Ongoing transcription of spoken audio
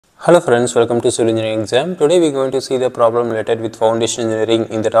Hello friends, welcome to Civil Engineering Exam. Today we are going to see the problem related with foundation engineering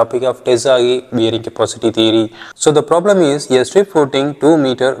in the topic of Terzghi bearing capacity theory. So the problem is a strip footing 2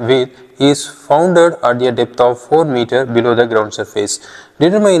 meter width is founded at a depth of 4 meter below the ground surface.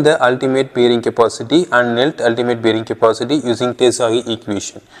 Determine the ultimate bearing capacity and net ultimate bearing capacity using Terzghi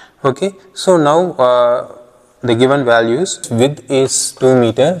equation. Okay, so now the given values, width is 2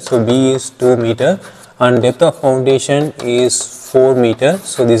 meter, so B is 2 meter and depth of foundation is 4 meter.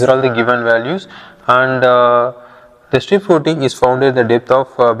 So these are all the given values, and the strip footing is found at the depth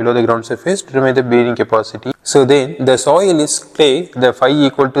of below the ground surface. Determine the bearing capacity. So then the soil is clay, the phi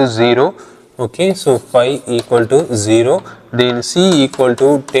equal to 0. Okay, so phi equal to 0, then C equal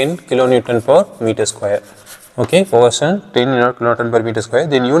to 10 kilonewton per meter square. Okay, portion 10 kilonewton per meter square.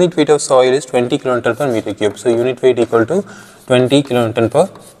 Then unit weight of soil is 20 kilonewton per meter cube. So unit weight equal to 20 kilonewton per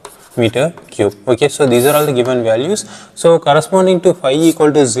meter cube. Okay, so these are all the given values. So corresponding to phi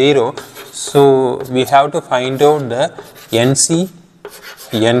equal to 0, so we have to find out the NC,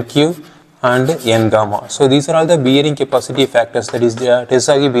 NQ and N gamma. So these are all the bearing capacity factors, that is the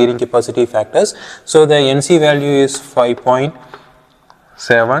Terzghi bearing capacity factors. So the NC value is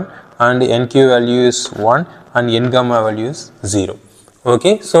 5.7 and NQ value is 1 and N gamma value is 0.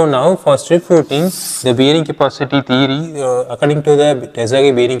 Okay, so now for strip footing, the bearing capacity theory, according to the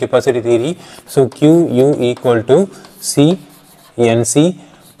Terzghi bearing capacity theory, so QU equal to C NC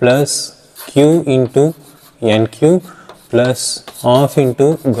plus Q into NQ plus half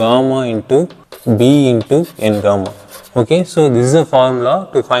into gamma into B into N gamma. Okay, so this is a formula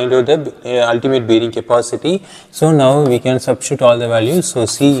to find out the ultimate bearing capacity. So now we can substitute all the values. So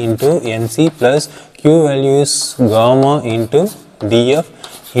C into NC plus Q value is gamma into df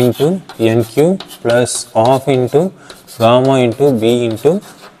into nq plus half into gamma into b into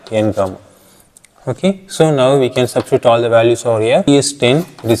n gamma. Okay, so now we can substitute all the values over here. C is 10,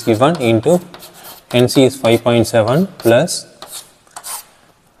 it is given, into nc is 5.7 plus,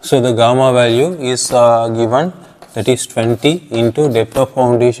 so the gamma value is given, that is 20, into depth of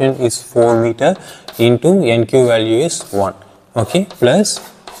foundation is 4 meter into nq value is 1. Okay, plus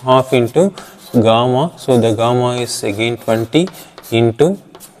half into gamma, so the gamma is again 20 into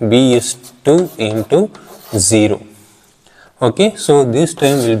b is 2 into 0. Okay, so this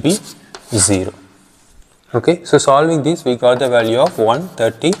term will be 0. Okay, so solving this we got the value of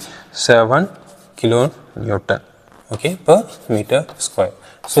 137 kilonewton, okay, per meter square.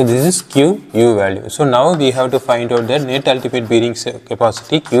 So this is QU value. So now we have to find out the net ultimate bearing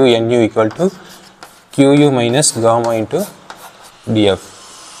capacity QNU equal to QU minus gamma into df.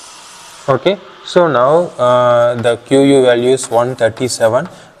 Okay, so now the QU value is 137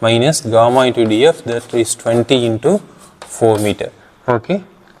 minus gamma into df, that is 20 into 4 meter. Okay,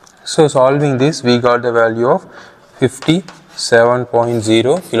 so solving this we got the value of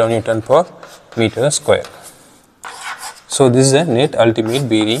 57.0 kilonewton per meter square. So this is the net ultimate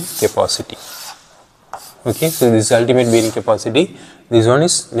bearing capacity. Okay, so this is ultimate bearing capacity, this one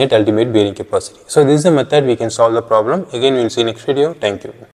is net ultimate bearing capacity. So this is the method we can solve the problem. Again we will see next video. Thank you.